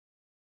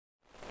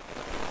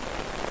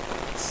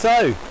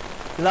So,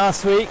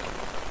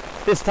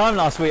 this time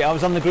last week, I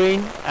was on the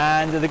green,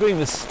 and the green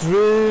was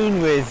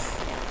strewn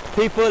with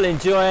people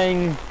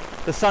enjoying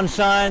the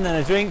sunshine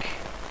and a drink.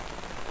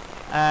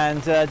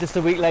 And just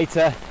a week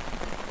later,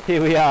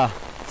 here we are.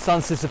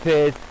 Sun's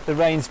disappeared, the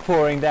rain's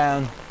pouring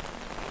down.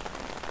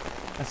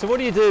 And so what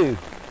do you do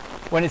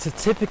when it's a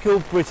typical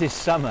British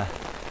summer?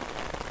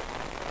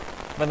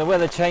 When the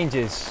weather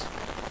changes,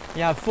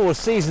 you have 4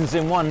 seasons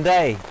in one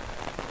day.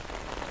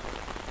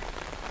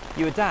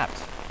 You adapt.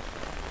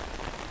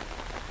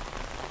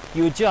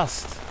 You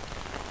adjust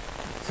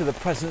to the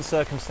present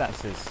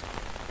circumstances.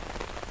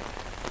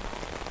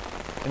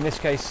 In this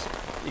case,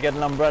 you get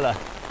an umbrella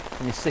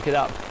and you stick it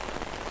up.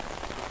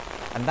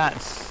 And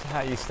that's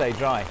how you stay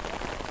dry.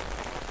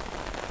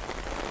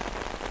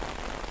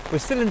 We're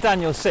still in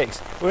Daniel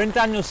 6. We're in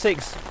Daniel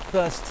 6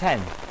 verse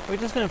 10. We're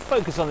just going to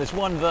focus on this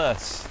one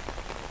verse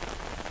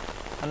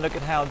and look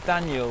at how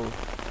Daniel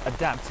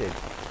adapted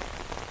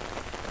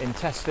in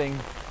testing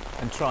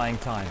and trying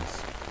times.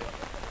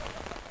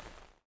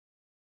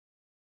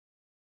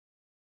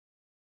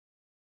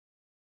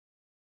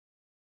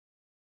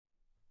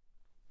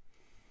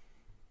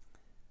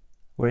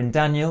 We're in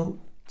Daniel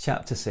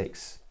chapter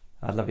 6.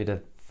 I'd love you to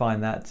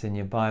find that in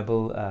your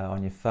Bible,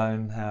 on your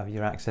phone, however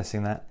you're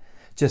accessing that.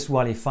 Just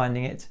while you're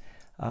finding it,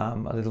 a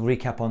little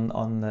recap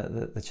on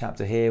the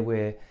chapter here.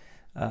 We're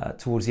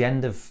towards the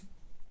end of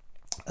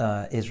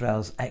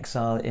Israel's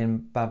exile in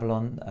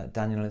Babylon.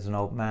 Daniel is an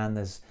old man.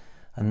 There's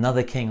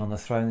another king on the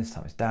throne. This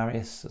time it's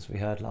Darius, as we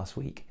heard last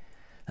week.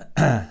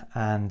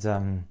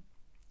 And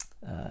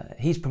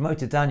he's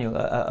promoted Daniel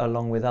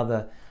along with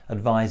other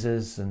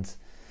advisors and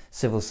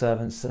civil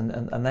servants,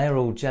 and they're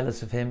all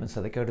jealous of him, and so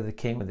they go to the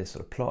king with this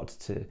sort of plot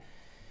to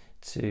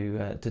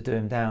do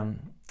him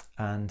down.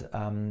 And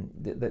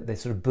they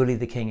sort of bully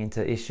the king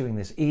into issuing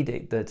this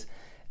edict that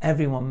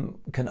everyone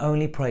can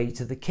only pray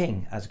to the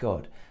king as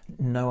God,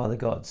 no other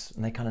gods.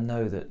 And they kind of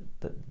know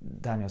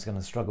that Daniel's going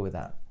to struggle with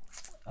that,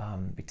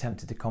 be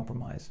tempted to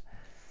compromise.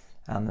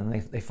 And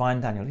then they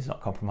find Daniel, he's not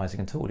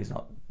compromising at all. He's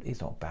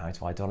not bowing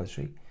to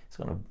idolatry. He's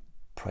going to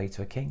pray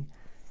to a king.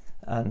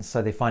 And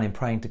so they find him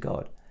praying to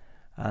God.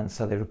 And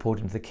so they report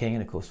him to the king,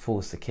 and of course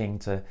force the king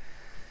to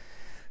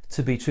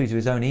be true to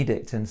his own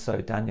edict. And so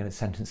Daniel is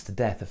sentenced to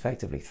death,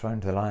 effectively thrown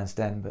to the lion's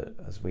den. But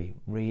as we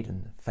read,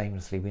 and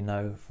famously we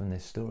know from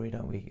this story,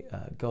 don't we,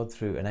 God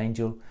through an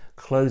angel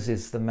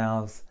closes the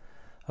mouth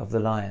of the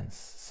lions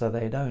so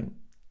they don't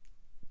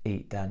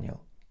eat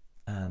Daniel,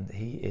 and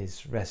he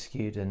is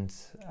rescued. And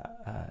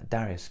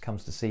Darius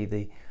comes to see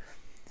the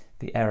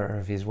error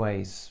of his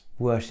ways,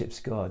 worships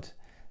God.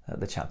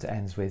 The chapter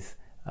ends with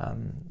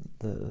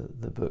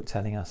the book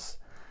telling us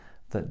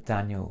that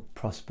Daniel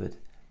prospered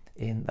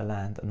in the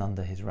land and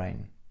under his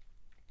reign.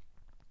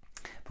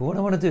 But what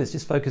I want to do is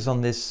just focus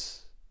on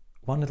this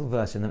one little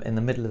verse in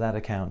the middle of that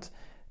account,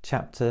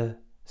 chapter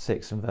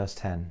 6 and verse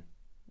 10.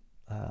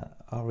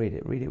 I'll read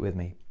it with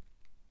me.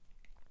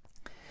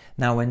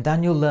 Now when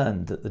Daniel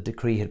learned that the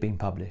decree had been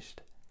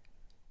published,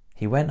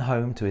 he went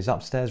home to his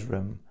upstairs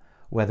room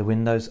where the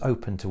windows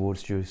opened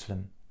towards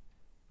Jerusalem.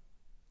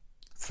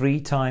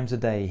 3 times a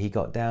day he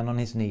got down on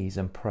his knees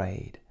and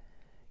prayed,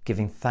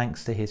 giving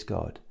thanks to his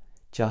God,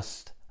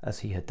 just as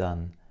he had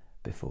done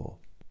before.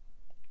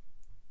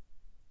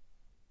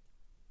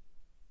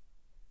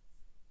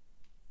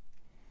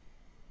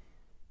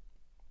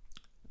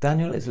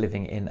 Daniel is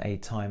living in a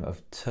time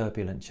of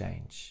turbulent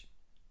change,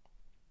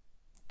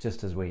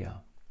 just as we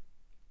are.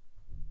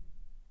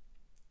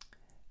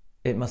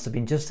 It must have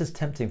been just as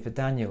tempting for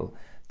Daniel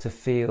to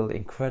feel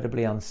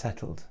incredibly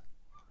unsettled,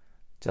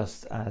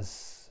 just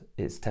as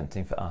it's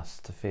tempting for us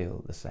to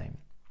feel the same.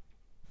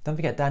 Don't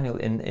forget, Daniel,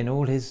 in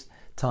all his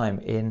time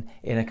in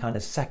a kind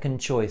of second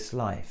choice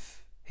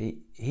life,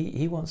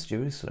 he wants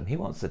Jerusalem, he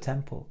wants the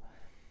temple.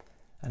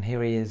 And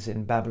here he is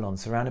in Babylon,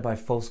 surrounded by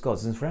false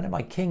gods and surrounded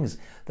by kings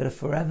that are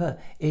forever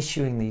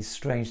issuing these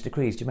strange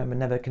decrees. Do you remember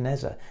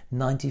Nebuchadnezzar?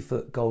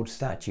 90-foot gold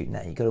statue.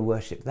 Now you've got to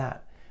worship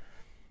that.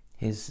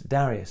 Here's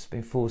Darius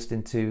being forced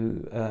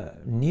into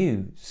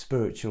new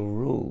spiritual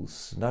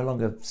rules, no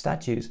longer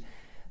statues,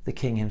 the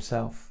king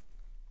himself.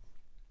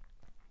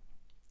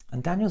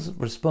 And Daniel's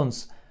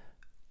response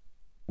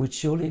would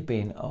surely have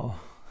been, oh,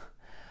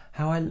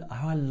 how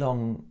I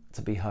long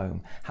to be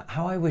home.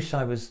 How I wish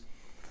I was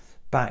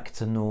back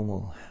to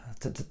normal,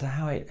 to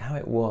how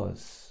it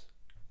was.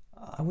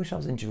 I wish I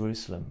was in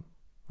Jerusalem.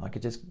 I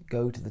could just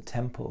go to the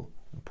temple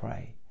and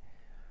pray.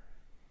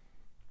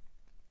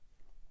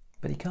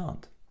 But he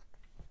can't.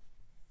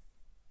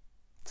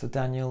 So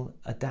Daniel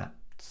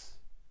adapts.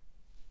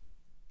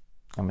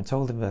 And we're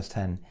told in verse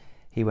 10,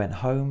 he went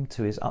home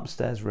to his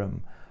upstairs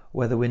room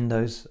where the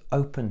windows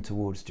opened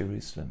towards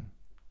Jerusalem.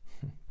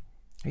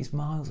 He's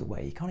miles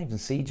away. He can't even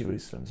see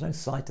Jerusalem. There's no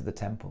sight of the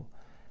temple.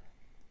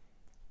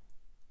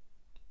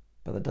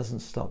 But that doesn't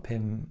stop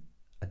him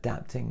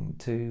adapting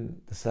to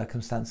the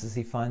circumstances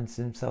he finds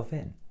himself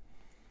in.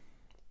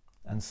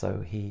 And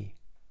so he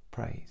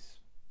prays.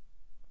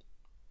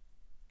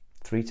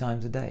 3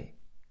 times a day.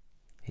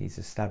 He's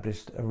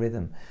established a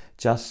rhythm,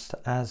 just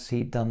as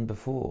he'd done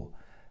before,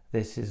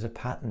 This is a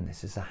pattern,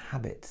 this is a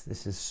habit,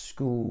 this has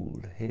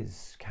schooled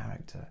his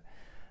character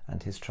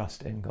and his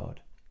trust in God.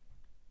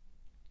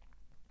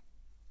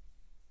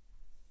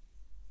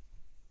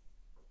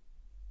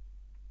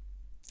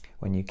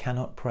 When you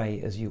cannot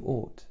pray as you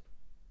ought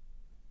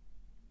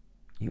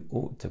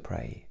to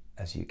pray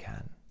as you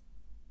can.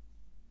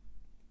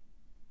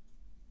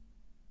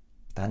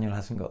 Daniel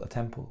hasn't got the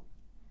temple.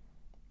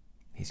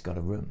 He's got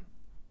a room.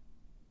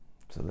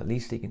 So the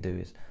least he can do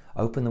is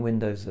open the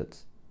windows that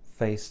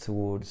face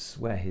towards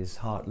where his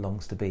heart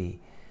longs to be,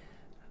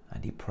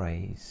 and he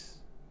prays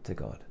to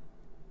God.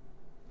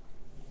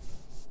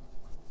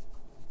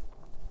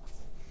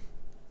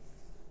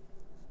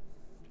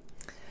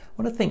 I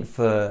want to think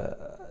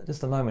for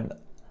just a moment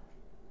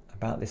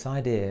about this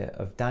idea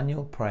of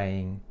Daniel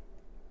praying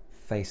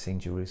facing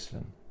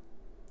Jerusalem.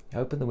 He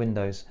opened the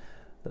windows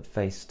that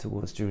face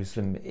towards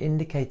Jerusalem,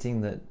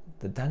 indicating that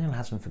Daniel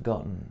hasn't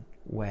forgotten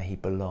where he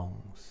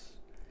belongs.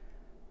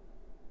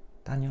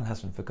 Daniel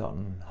hasn't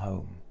forgotten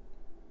home,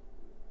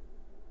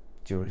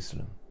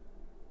 Jerusalem.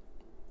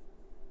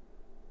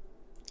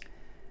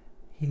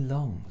 He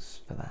longs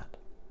for that.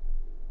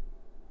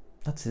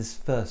 That's his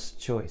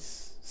first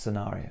choice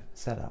scenario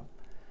set up.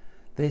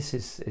 This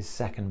is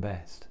second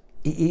best.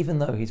 Even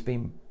though he's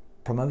been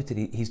promoted,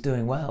 he's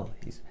doing well.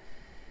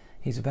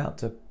 He's about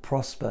to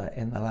prosper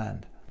in the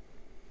land.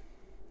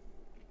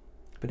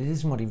 But it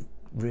isn't what he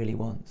really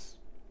wants.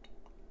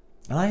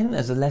 And I think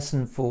there's a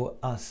lesson for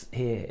us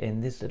here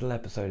in this little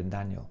episode in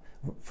Daniel,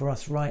 for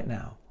us right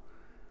now.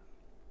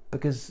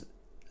 Because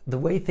the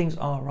way things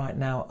are right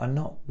now are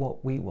not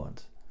what we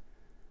want.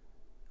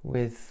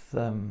 With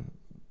the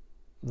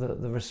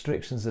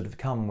restrictions that have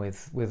come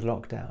with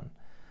lockdown,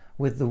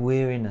 with the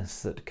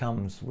weariness that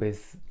comes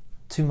with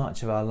too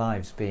much of our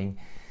lives being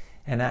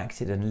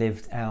enacted and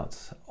lived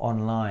out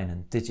online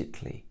and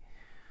digitally,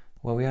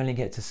 where we only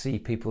get to see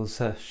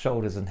people's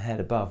shoulders and head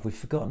above. We've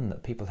forgotten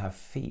that people have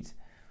feet.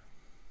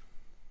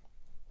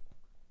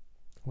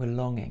 We're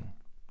longing,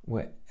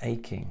 we're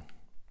aching,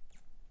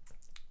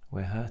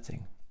 we're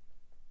hurting.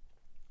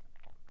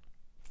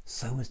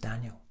 So was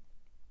Daniel.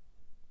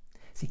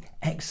 See,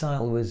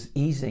 exile was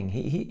easing.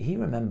 He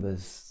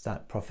remembers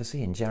that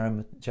prophecy in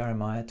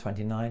Jeremiah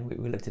 29.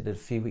 We looked at it a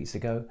few weeks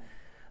ago,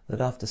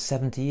 that after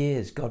 70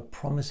 years, God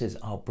promises,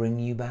 I'll bring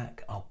you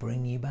back, I'll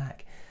bring you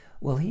back.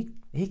 Well, he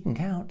can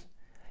count.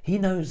 He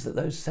knows that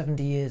those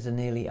 70 years are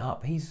nearly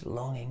up. He's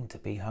longing to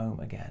be home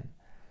again.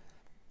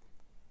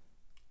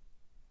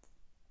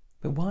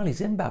 But while he's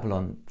in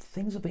Babylon,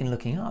 things have been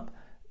looking up.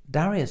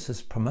 Darius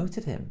has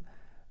promoted him.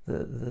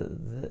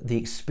 The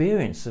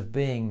experience of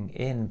being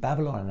in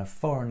Babylon in a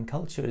foreign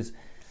culture is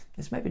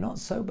maybe not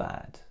so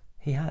bad.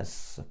 He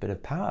has a bit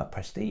of power,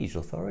 prestige,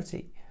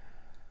 authority.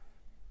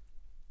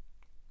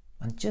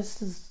 And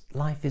just as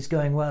life is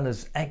going well,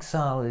 as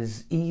exile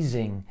is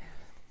easing,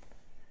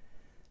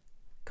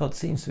 God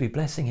seems to be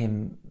blessing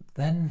him,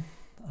 then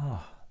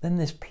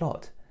this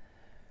plot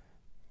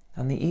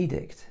and the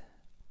edict.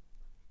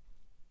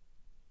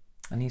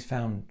 And he's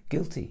found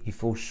guilty. He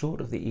falls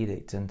short of the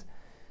edict, and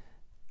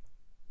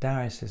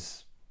Darius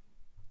has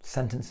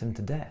sentenced him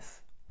to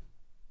death.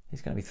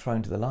 He's going to be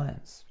thrown to the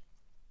lions.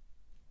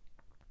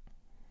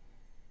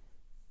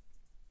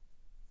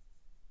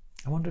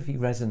 I wonder if you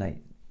resonate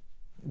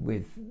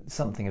with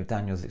something of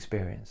Daniel's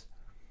experience.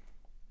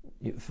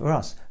 For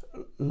us,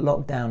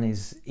 lockdown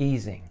is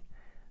easing.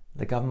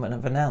 The government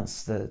have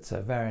announced that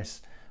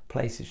various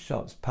places,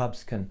 shops,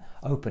 pubs can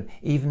open,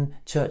 even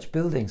church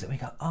buildings. And we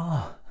go,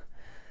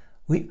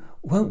 we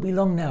won't be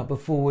long now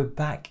before we're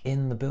back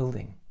in the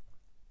building.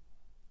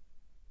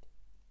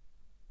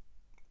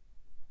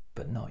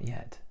 But not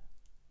yet.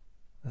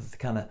 That's the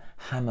kind of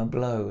hammer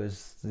blow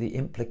as the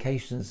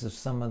implications of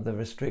some of the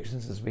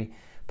restrictions as we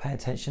pay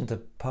attention to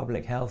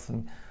public health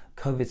and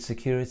COVID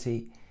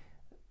security.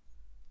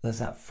 There's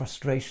that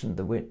frustration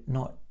that we're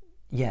not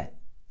yet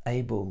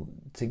able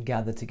to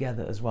gather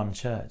together as one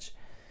church.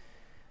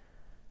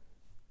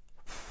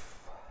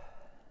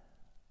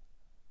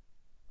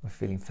 We're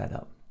feeling fed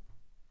up.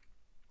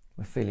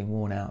 We're feeling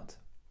worn out.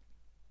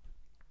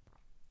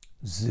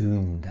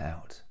 Zoomed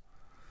out.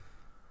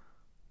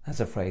 That's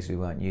a phrase we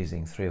weren't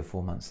using 3 or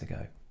 4 months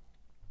ago.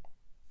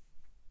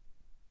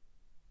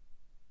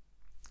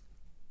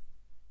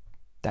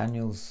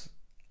 Daniel's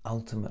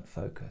ultimate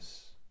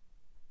focus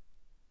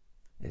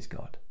is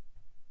God.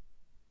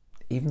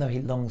 Even though he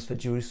longs for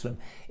Jerusalem,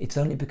 it's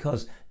only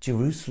because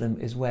Jerusalem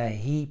is where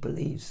he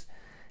believes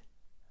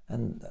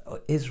and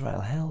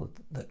Israel held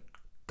that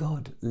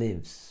God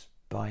lives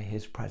by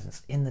his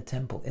presence in the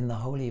temple, in the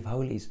Holy of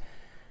Holies.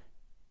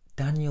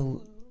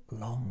 Daniel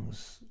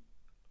longs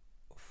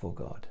for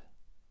God,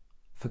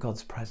 for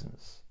God's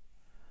presence.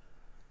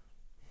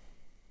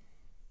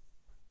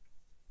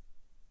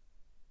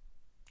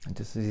 And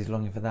just as he's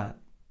longing for that,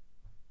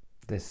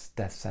 this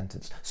death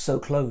sentence, so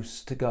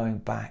close to going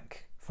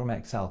back from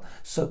exile,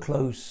 so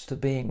close to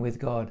being with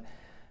God,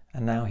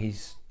 and now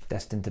he's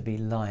destined to be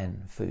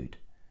lion food.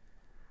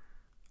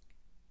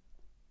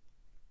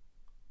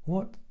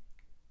 What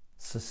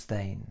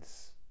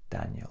sustains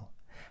Daniel?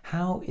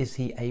 How is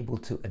he able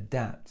to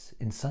adapt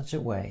in such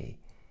a way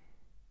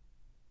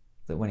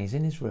that when he's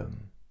in his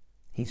room,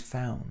 he's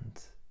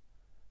found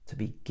to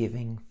be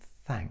giving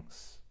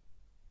thanks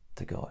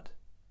to God?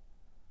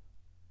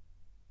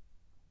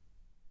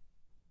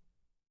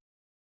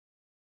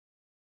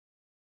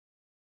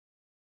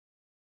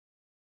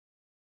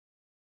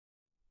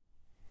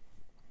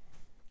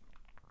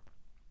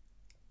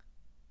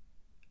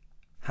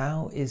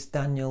 How is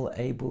Daniel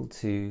able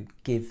to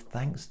give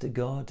thanks to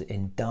God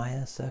in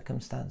dire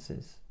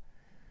circumstances?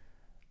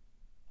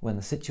 When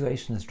the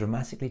situation has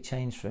dramatically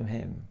changed from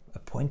him,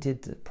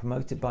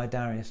 promoted by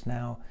Darius,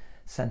 now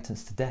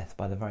sentenced to death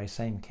by the very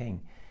same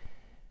king.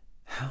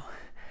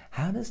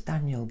 How does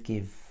Daniel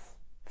give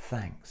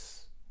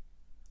thanks?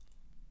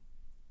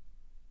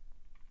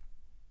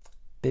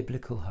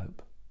 Biblical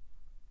hope.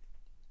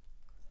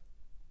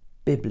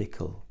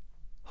 Biblical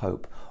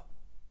hope.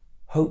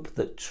 Hope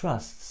that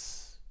trusts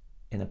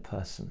in a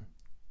person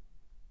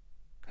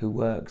who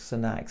works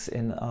and acts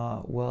in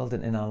our world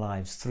and in our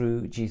lives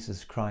through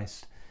Jesus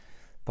Christ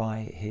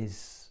by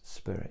his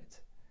Spirit.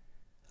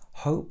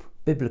 Hope,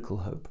 biblical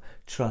hope,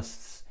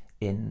 trusts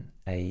in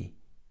a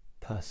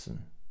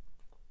person.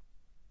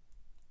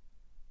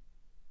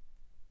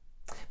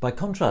 By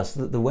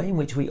contrast, the way in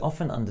which we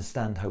often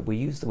understand hope, we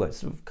use the word,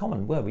 it's a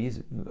common word, we use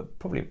it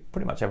probably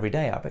pretty much every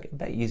day. I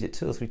bet you use it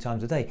 2 or 3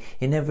 times a day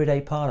in everyday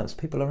parlance,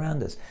 people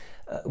around us.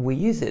 We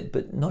use it,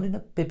 but not in a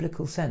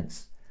biblical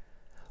sense.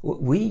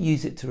 We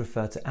use it to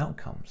refer to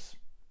outcomes.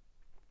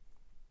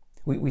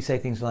 We say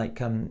things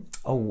like,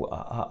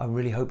 I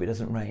really hope it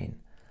doesn't rain,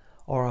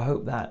 or I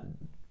hope that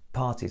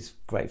party's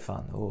great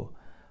fun, or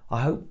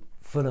I hope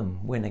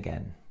Fulham win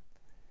again.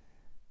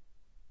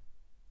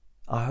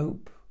 I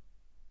hope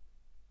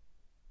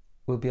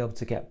we'll be able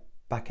to get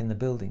back in the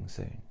building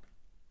soon.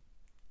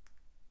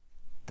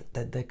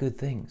 They're good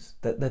things.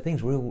 They're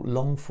things we all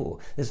long for.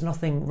 There's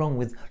nothing wrong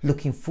with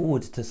looking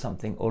forward to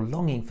something or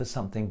longing for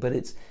something, but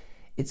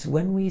it's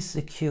when we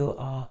secure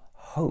our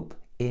hope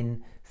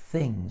in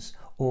things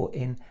or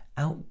in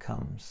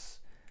outcomes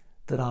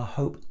that our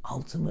hope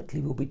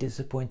ultimately will be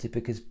disappointed,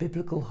 because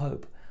biblical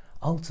hope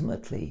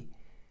ultimately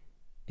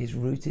is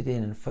rooted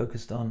in and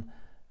focused on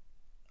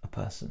a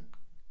person,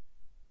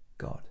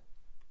 God.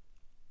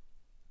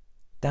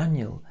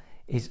 Daniel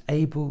is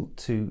able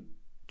to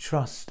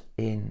trust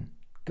in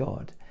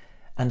God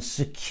and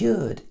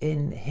secured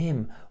in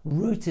him,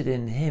 rooted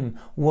in him,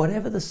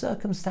 whatever the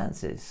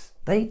circumstances.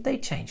 They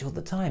change all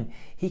the time.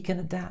 He can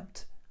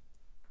adapt.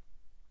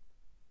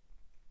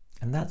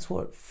 And that's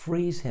what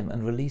frees him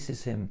and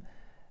releases him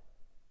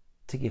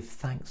to give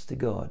thanks to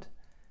God.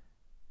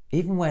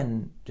 Even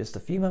when just a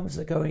few moments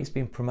ago he's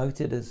been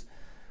promoted as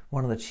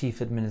one of the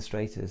chief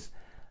administrators,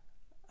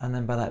 and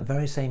then by that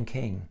very same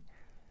king,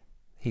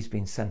 he's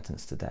been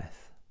sentenced to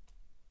death.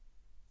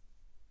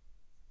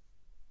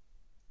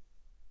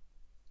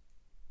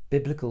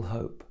 Biblical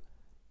hope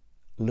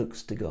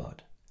looks to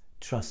God,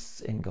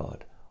 trusts in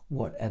God,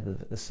 whatever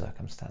the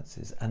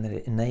circumstances, and that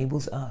it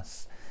enables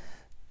us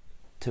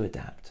to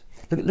adapt.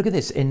 Look at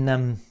this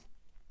in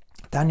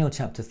Daniel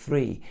chapter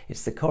 3.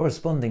 It's the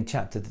corresponding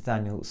chapter to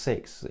Daniel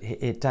 6.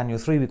 In Daniel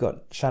 3, we've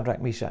got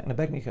Shadrach, Meshach, and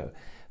Abednego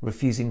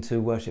refusing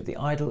to worship the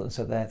idol, and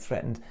so they're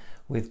threatened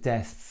with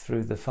death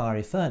through the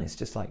fiery furnace,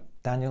 just like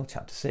Daniel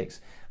chapter 6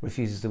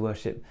 refuses to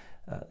worship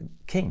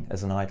king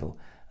as an idol,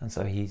 and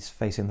so he's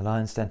facing the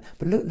lion's den.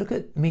 But look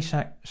at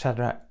Meshach,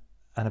 Shadrach,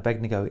 and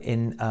Abednego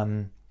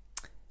in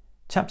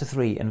chapter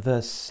 3 and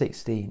verse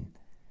 16.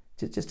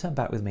 Just turn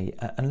back with me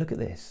and look at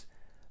this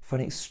for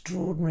an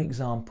extraordinary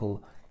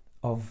example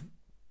of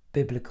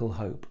biblical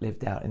hope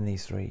lived out in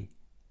these three.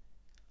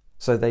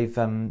 So they've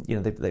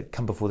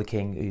come before the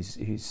king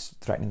who's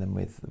threatening them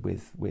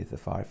with the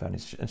fiery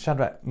furnace. And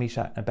Shadrach,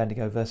 Meshach, and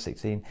Abednego, verse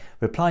 16,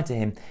 replied to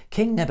him,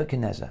 "King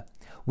Nebuchadnezzar,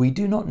 we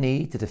do not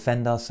need to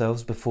defend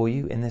ourselves before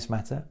you in this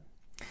matter.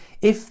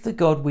 If the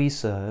God we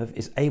serve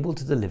is able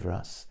to deliver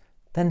us,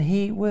 then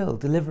he will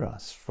deliver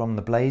us from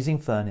the blazing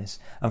furnace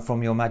and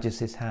from your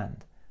majesty's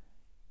hand."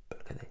 But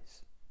look at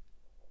this.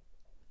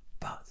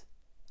 "But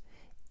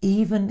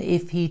even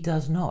if he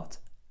does not,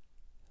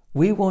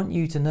 we want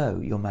you to know,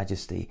 your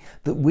majesty,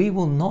 that we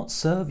will not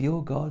serve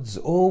your gods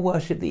or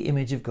worship the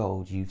image of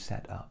gold you've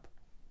set up."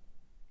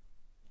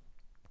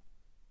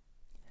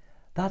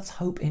 That's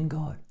hope in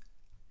God.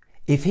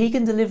 If he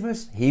can deliver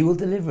us, he will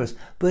deliver us.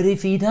 But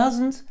if he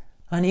doesn't,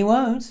 and he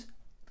won't,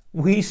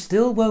 we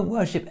still won't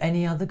worship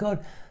any other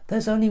God.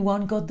 There's only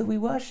one God that we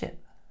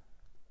worship.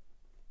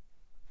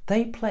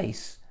 They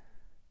place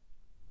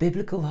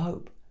biblical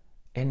hope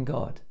in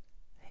God,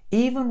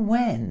 even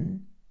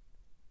when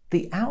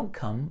the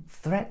outcome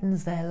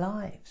threatens their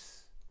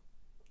lives.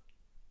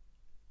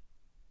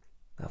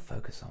 They'll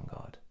focus on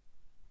God.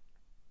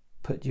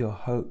 Put your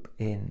hope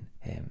in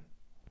him.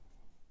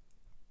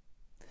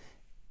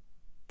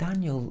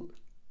 Daniel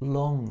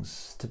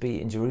longs to be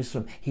in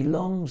Jerusalem. He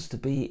longs to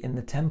be in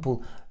the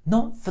temple,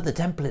 not for the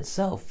temple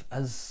itself,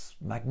 as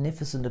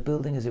magnificent a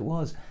building as it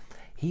was.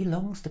 He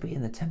longs to be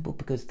in the temple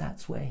because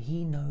that's where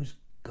he knows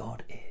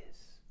God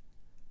is.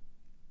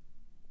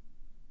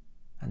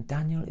 And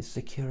Daniel is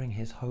securing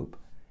his hope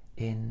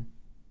in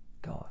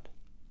God.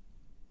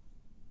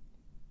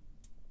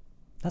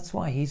 That's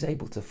why he's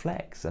able to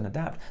flex and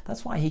adapt.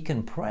 That's why he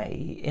can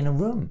pray in a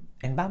room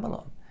in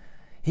Babylon.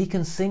 He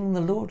can sing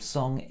the Lord's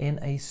song in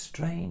a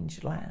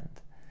strange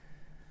land.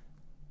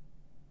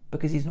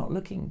 Because he's not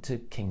looking to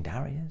King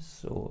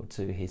Darius or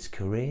to his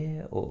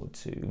career or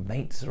to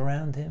mates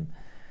around him.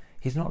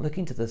 He's not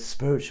looking to the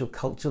spiritual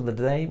culture of the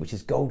day, which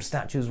is gold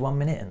statues one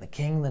minute and the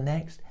king the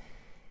next.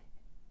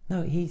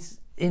 No, he's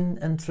in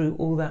and through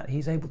all that,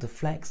 he's able to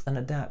flex and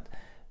adapt,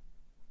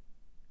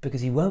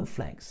 because he won't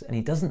flex and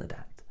he doesn't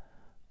adapt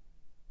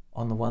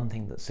on the one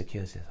thing that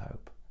secures his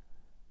hope: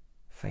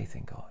 faith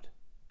in God,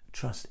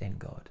 trust in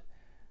God.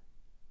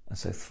 And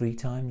so 3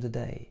 times a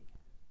day,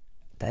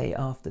 day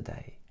after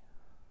day,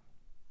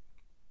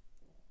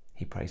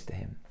 he prays to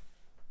him.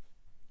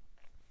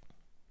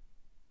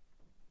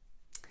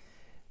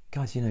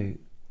 Guys, you know,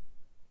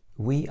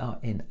 we are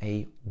in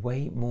a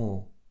way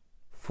more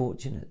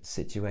fortunate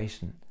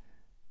situation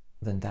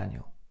than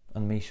Daniel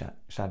and Meshach,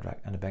 Shadrach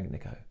and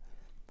Abednego,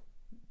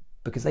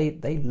 because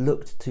they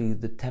looked to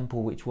the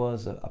temple, which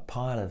was a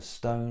pile of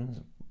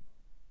stones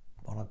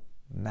on a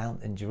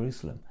mount in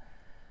Jerusalem.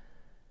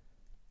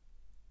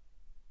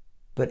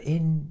 But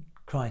in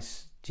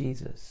Christ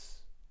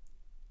Jesus,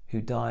 who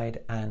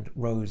died and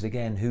rose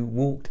again, who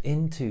walked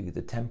into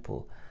the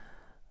temple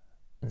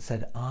and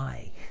said,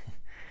 I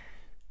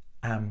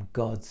am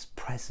God's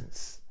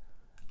presence.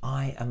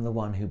 I am the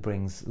one who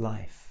brings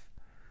life.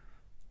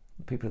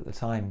 People at the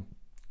time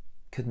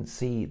couldn't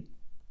see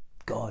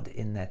God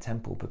in their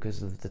temple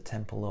because of the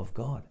temple of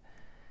God.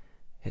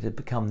 It had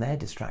become their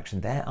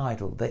distraction, their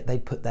idol. They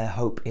put their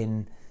hope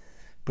in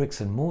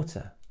bricks and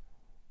mortar.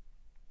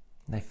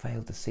 And they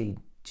failed to see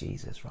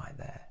Jesus right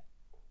there.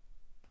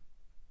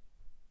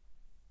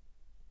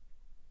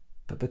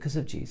 But because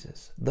of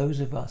Jesus, those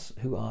of us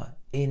who are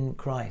in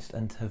Christ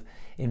and have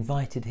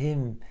invited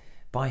him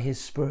by his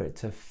Spirit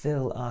to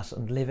fill us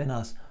and live in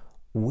us,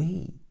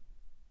 we've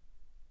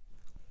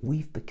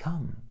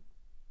become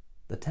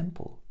the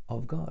temple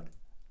of God.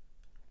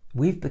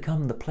 We've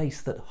become the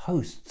place that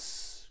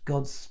hosts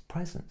God's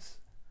presence.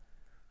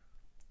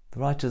 The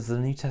writers of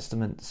the New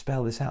Testament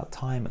spell this out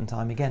time and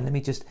time again. Let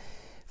me just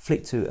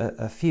flick to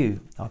a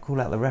few. I'll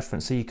call out the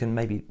reference so you can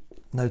maybe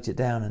note it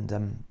down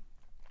and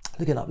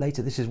look it up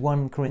later. This is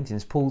 1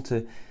 Corinthians, Paul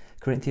to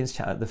Corinthians,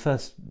 the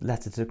first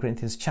letter to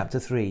Corinthians, chapter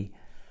 3,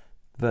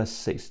 verse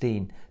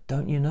 16.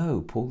 Don't you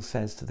know, Paul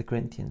says to the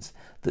Corinthians,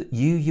 that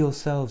you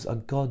yourselves are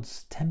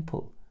God's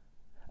temple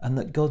and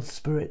that God's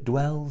Spirit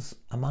dwells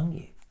among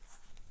you?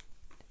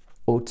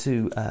 Or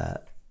to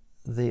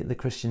the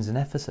Christians in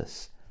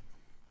Ephesus,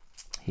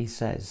 he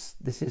says,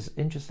 this is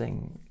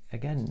interesting,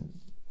 again,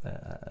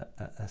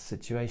 a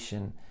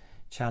situation,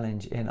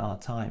 challenge in our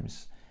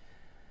times.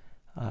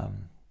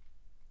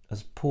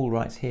 As Paul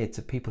writes here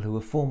to people who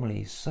were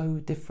formerly so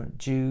different,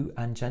 Jew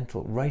and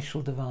Gentile,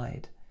 racial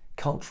divide,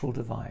 cultural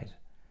divide,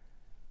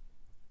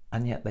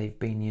 and yet they've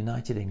been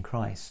united in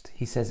Christ.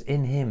 He says,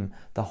 in him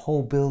the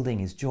whole building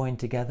is joined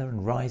together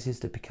and rises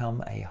to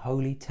become a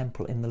holy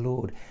temple in the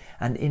Lord.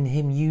 And in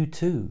him you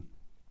too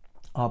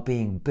are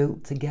being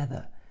built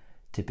together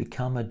to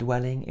become a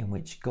dwelling in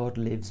which God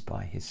lives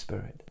by his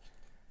Spirit.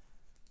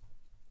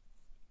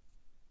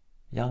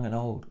 Young and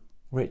old,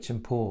 rich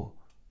and poor,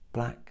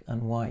 black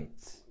and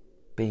white,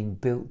 being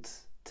built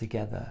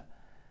together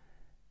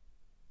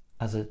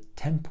as a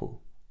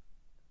temple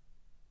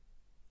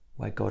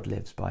where God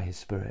lives by his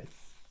Spirit.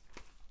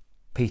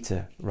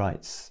 Peter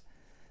writes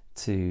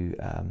to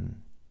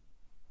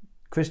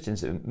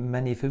Christians,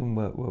 many of whom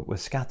were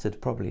scattered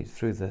probably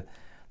through the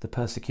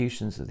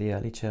persecutions of the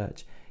early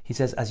church. He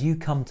says, as you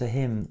come to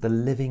him, the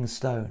living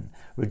stone,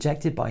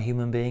 rejected by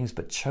human beings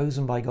but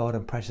chosen by God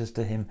and precious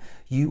to him,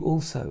 you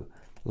also,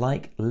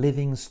 like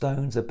living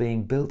stones, are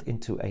being built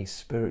into a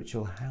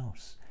spiritual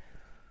house.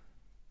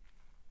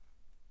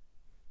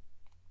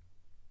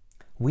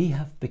 We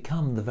have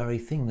become the very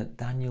thing that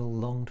Daniel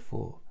longed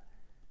for.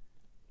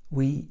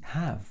 We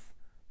have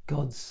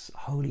God's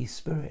Holy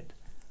Spirit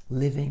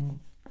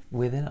living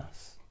within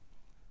us.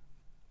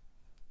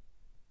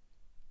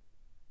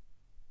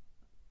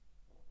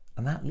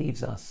 And that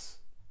leaves us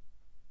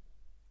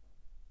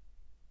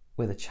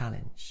with a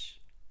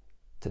challenge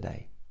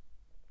today.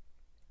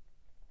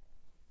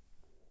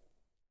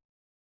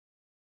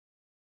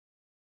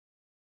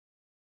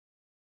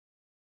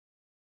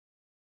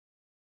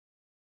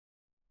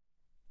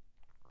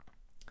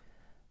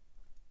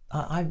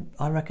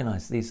 I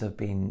recognise these have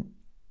been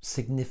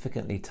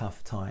significantly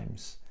tough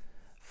times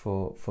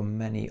for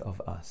many of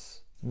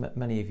us,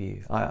 many of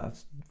you.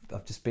 I've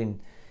just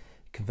been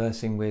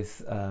conversing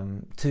with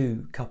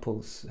 2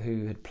 couples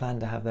who had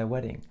planned to have their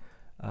wedding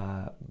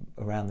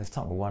around this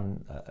time.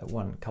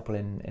 One couple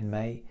in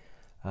May,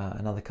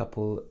 another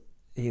couple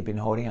he had been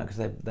holding out because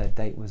their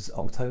date was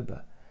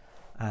October.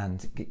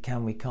 And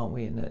can we, can't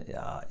we? And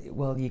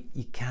well, you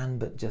can,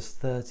 but just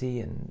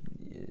 30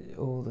 and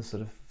all the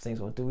sort of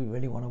things. Or do we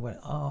really want to wait?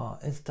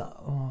 It's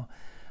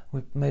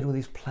We've made all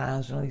these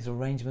plans and all these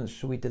arrangements.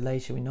 Should we delay?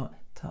 Should we not?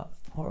 Tough,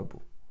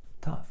 horrible,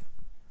 tough.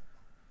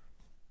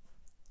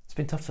 It's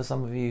been tough for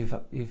some of you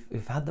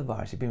who've had the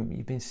virus.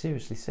 You've been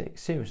seriously sick,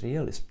 seriously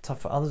ill. It's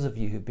tough for others of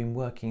you who've been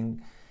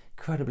working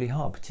incredibly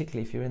hard,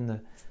 particularly if you're in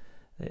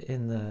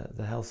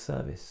the health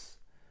service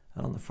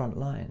and on the front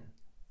line.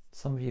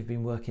 Some of you have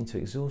been working to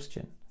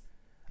exhaustion.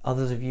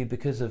 Others of you,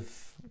 because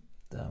of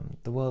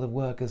the world of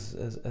work as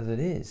it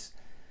is,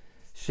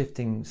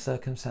 shifting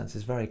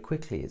circumstances very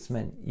quickly, it's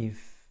meant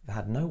you've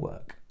had no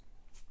work,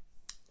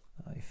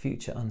 your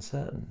future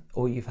uncertain,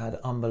 or you've had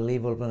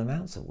unbelievable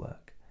amounts of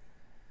work.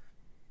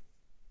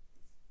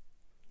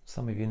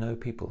 Some of you know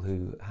people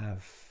who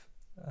have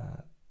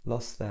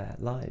lost their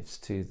lives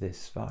to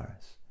this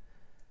virus.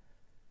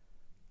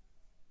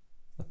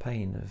 The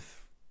pain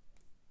of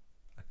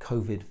a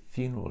COVID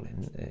funeral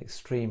in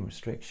extreme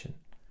restriction.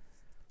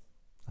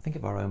 I think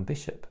of our own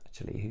bishop,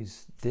 actually,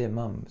 whose dear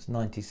mum was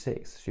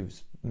 96. She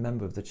was a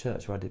member of the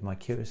church where I did my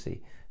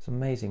curacy. It's an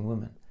amazing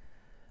woman.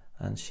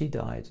 And she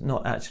died,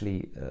 not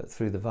actually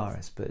through the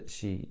virus, but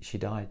she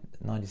died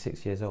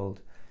 96 years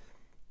old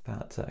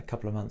about a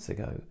couple of months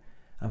ago.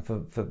 And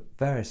for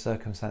various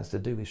circumstances to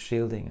do with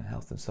shielding and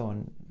health and so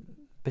on,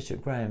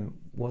 Bishop Graham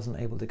wasn't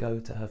able to go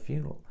to her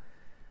funeral.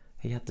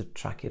 He had to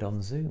track it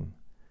on Zoom.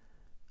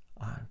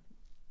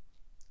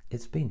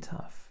 It's been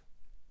tough.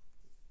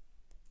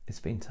 It's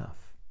been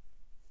tough.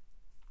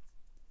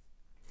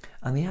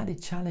 And the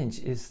added challenge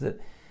is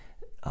that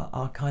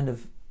our kind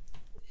of,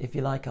 if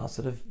you like, our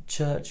sort of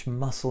church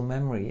muscle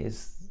memory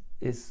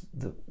is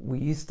that we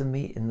used to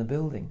meet in the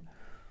building.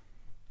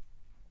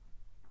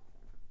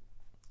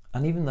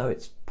 And even though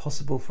it's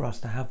possible for us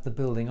to have the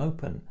building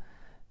open,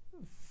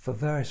 for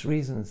various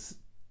reasons,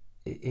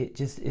 it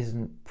just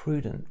isn't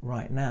prudent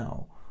right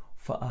now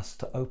for us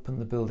to open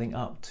the building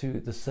up to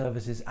the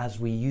services as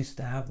we used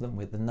to have them,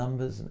 with the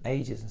numbers and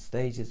ages and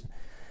stages, and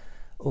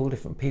all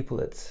different people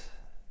at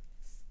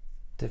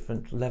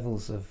different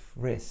levels of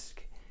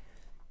risk,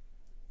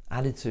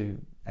 added to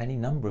any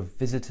number of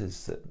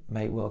visitors that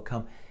may well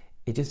come.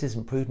 It just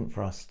isn't prudent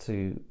for us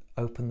to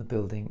open the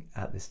building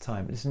at this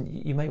time. Listen,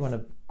 you may want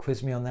to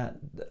quiz me on that,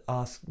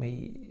 ask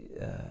me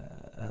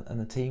and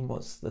the team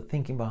what's the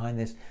thinking behind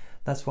this.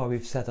 That's why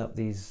we've set up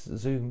these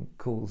Zoom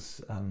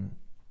calls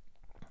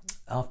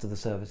after the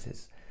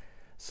services.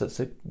 So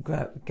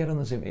get on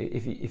the Zoom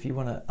if you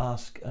want to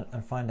ask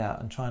and find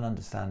out and try and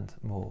understand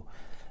more.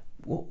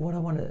 What I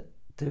want to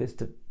do is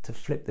to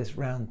flip this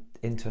round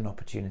into an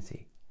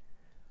opportunity.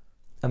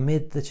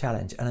 Amid the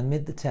challenge and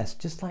amid the test,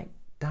 just like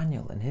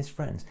Daniel and his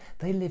friends,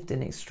 they lived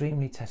in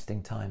extremely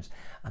testing times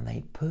and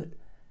they put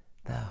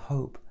their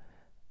hope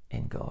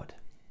in God.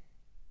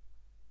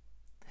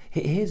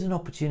 Here's an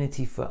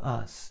opportunity for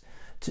us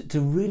to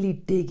really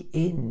dig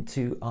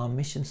into our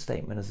mission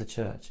statement as a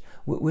church.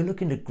 We're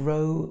looking to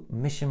grow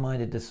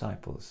mission-minded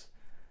disciples,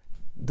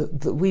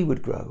 that we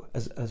would grow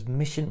as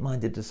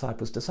mission-minded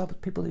disciples,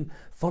 people who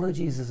follow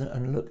Jesus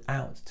and look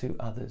out to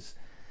others,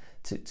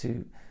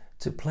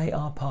 to play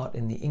our part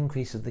in the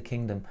increase of the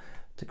kingdom,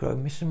 to grow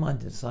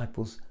mission-minded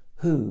disciples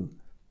who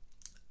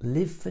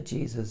live for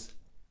Jesus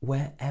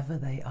wherever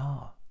they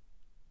are.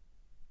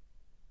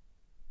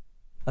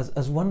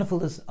 As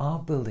wonderful as our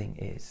building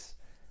is,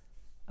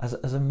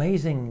 as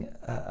amazing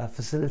a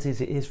facility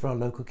as it is for our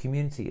local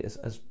community,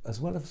 as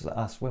well as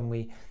us when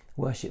we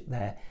worship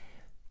there,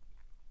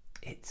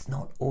 it's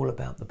not all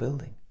about the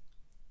building.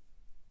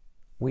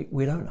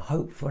 We don't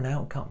hope for an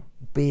outcome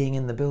being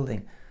in the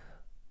building.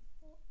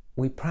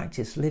 We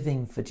practice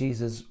living for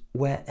Jesus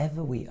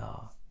wherever we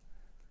are,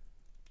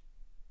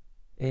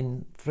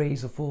 in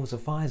threes or fours or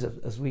fives,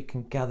 as we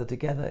can gather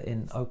together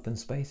in open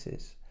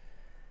spaces,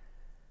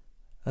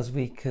 as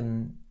we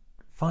can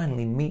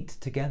finally meet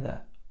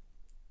together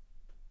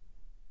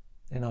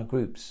in our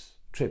groups,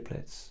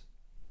 triplets,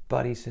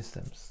 buddy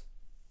systems,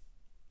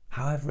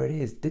 however it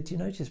is. Did you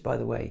notice, by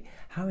the way,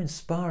 how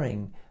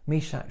inspiring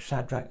Meshach,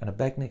 Shadrach and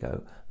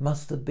Abednego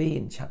must have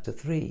been, chapter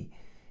 3,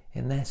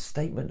 in their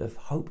statement of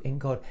hope in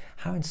God?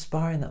 How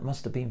inspiring that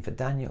must have been for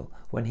Daniel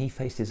when he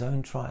faced his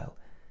own trial.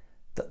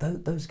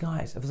 Those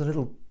guys, it was a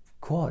little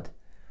quad,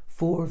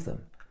 4 of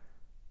them,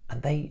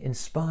 and they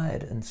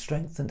inspired and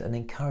strengthened and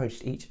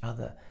encouraged each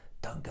other.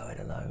 Don't go it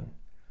alone.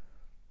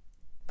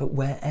 But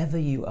wherever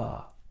you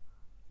are,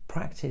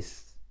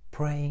 practice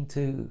praying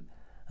to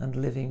and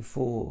living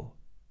for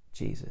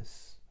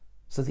Jesus,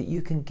 so that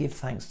you can give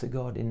thanks to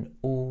God in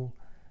all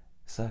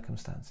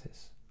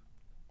circumstances.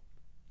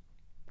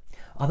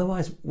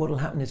 Otherwise, what will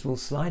happen is we'll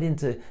slide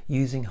into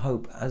using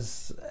hope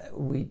as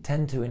we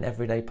tend to in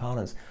everyday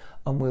parlance,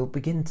 and we'll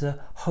begin to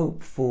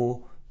hope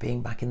for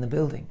being back in the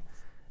building.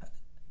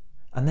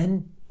 And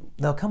then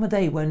there'll come a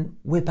day when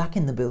we're back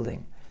in the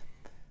building.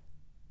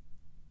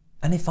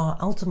 And if our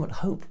ultimate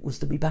hope was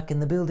to be back in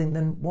the building,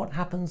 then what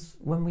happens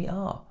when we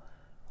are?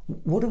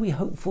 What do we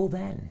hope for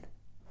then?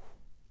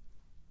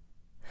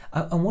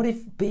 And what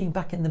if being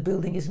back in the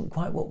building isn't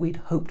quite what we'd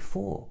hoped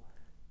for?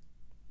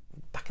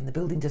 Back in the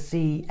building to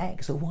see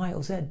X or Y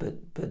or Z,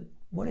 but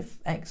what if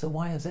X or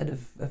Y or Z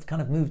have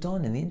kind of moved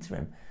on in the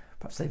interim?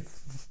 Perhaps they've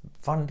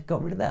finally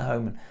got rid of their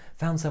home and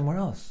found somewhere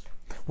else.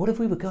 What if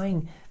we were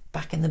going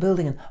back in the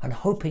building and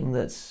hoping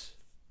that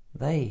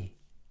they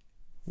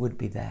would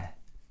be there,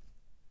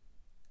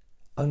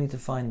 only to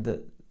find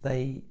that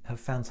they have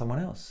found someone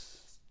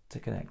else to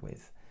connect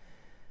with?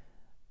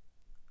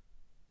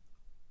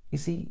 You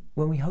see,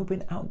 when we hope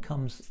in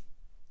outcomes,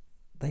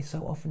 they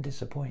so often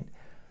disappoint.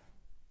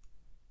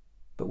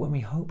 But when we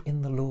hope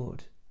in the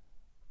Lord,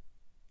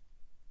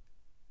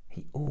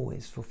 He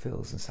always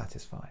fulfills and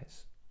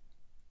satisfies.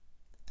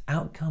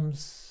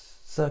 Outcomes,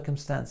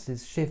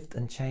 circumstances shift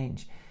and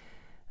change,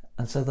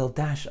 and so they'll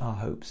dash our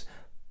hopes.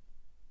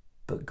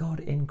 But God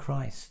in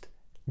Christ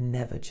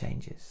never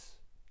changes.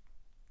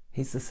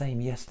 He's the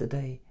same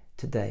yesterday,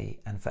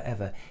 today, and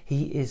forever.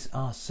 He is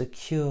our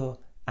secure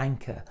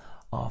anchor,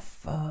 our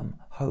firm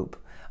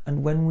hope.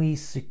 And when we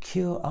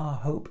secure our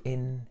hope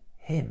in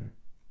Him,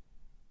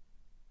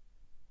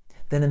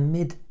 then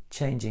amid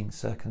changing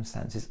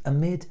circumstances,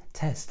 amid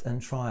test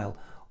and trial,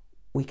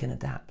 we can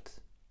adapt.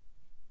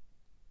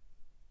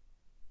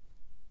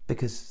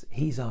 Because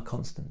He's our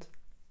constant.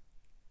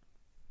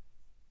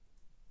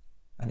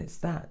 And it's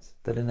that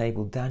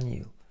enabled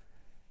Daniel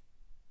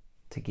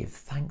to give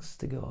thanks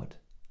to God,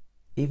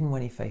 even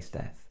when he faced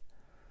death.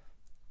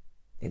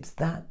 It's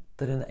that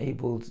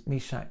enabled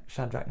Meshach,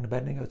 Shadrach, and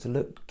Abednego to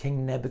look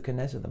King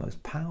Nebuchadnezzar, the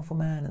most powerful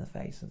man, in the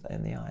face,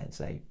 in the eye, and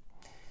say,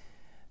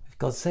 if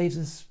God saves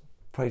us,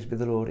 praise be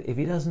the Lord. If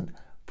He doesn't,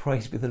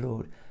 praise be the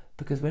Lord.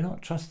 Because we're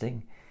not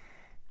trusting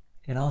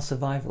in our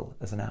survival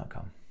as an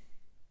outcome.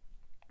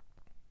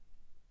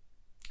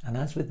 And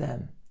as with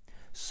them,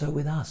 so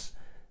with us,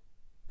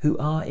 who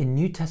are in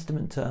New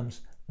Testament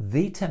terms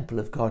the temple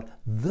of God,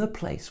 the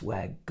place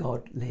where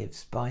God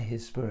lives by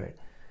His Spirit.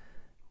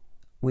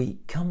 We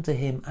come to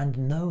Him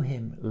and know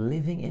Him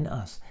living in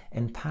us,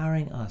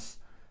 empowering us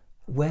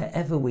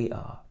wherever we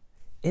are,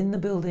 in the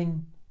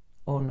building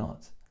or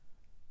not,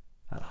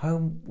 at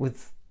home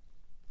with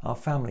our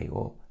family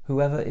or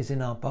whoever is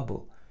in our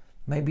bubble,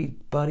 maybe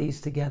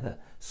buddies together,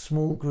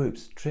 small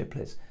groups,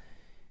 triplets,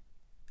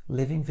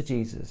 living for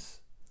Jesus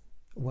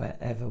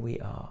wherever we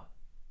are.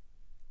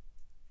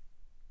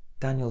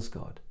 Daniel's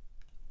God,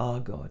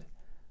 our God,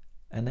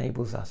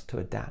 enables us to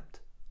adapt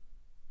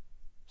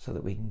so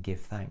that we can give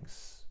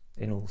thanks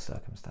in all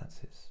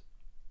circumstances.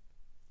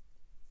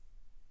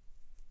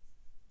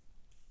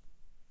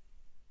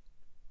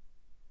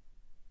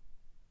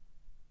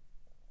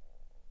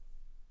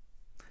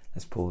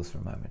 Let's pause for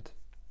a moment.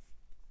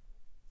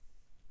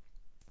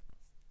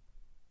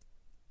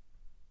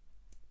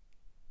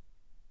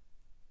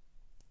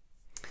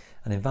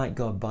 And invite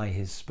God by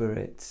His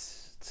Spirit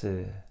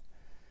to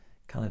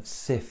kind of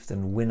sift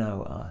and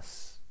winnow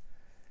us,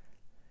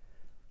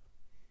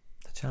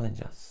 to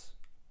challenge us.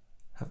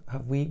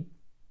 Have we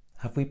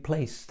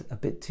placed a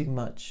bit too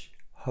much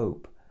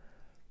hope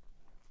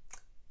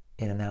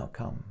in an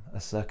outcome, a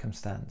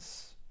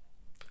circumstance,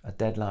 a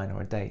deadline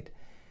or a date?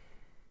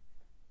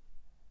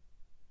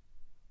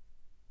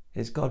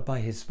 Is God by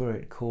His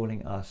Spirit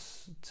calling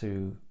us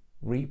to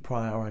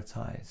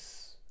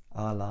reprioritize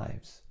our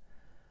lives,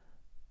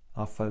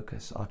 our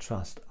focus, our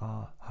trust,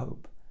 our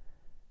hope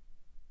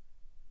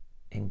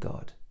in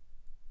God,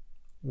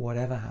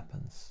 whatever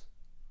happens,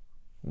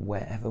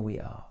 wherever we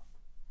are?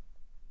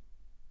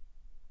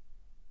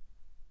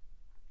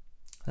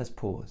 Let's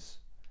pause.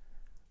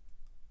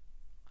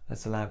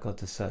 Let's allow God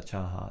to search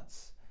our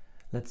hearts.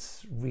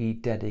 Let's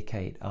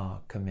rededicate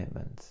our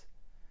commitment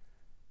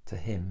to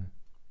Him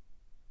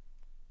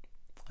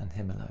and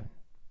Him alone.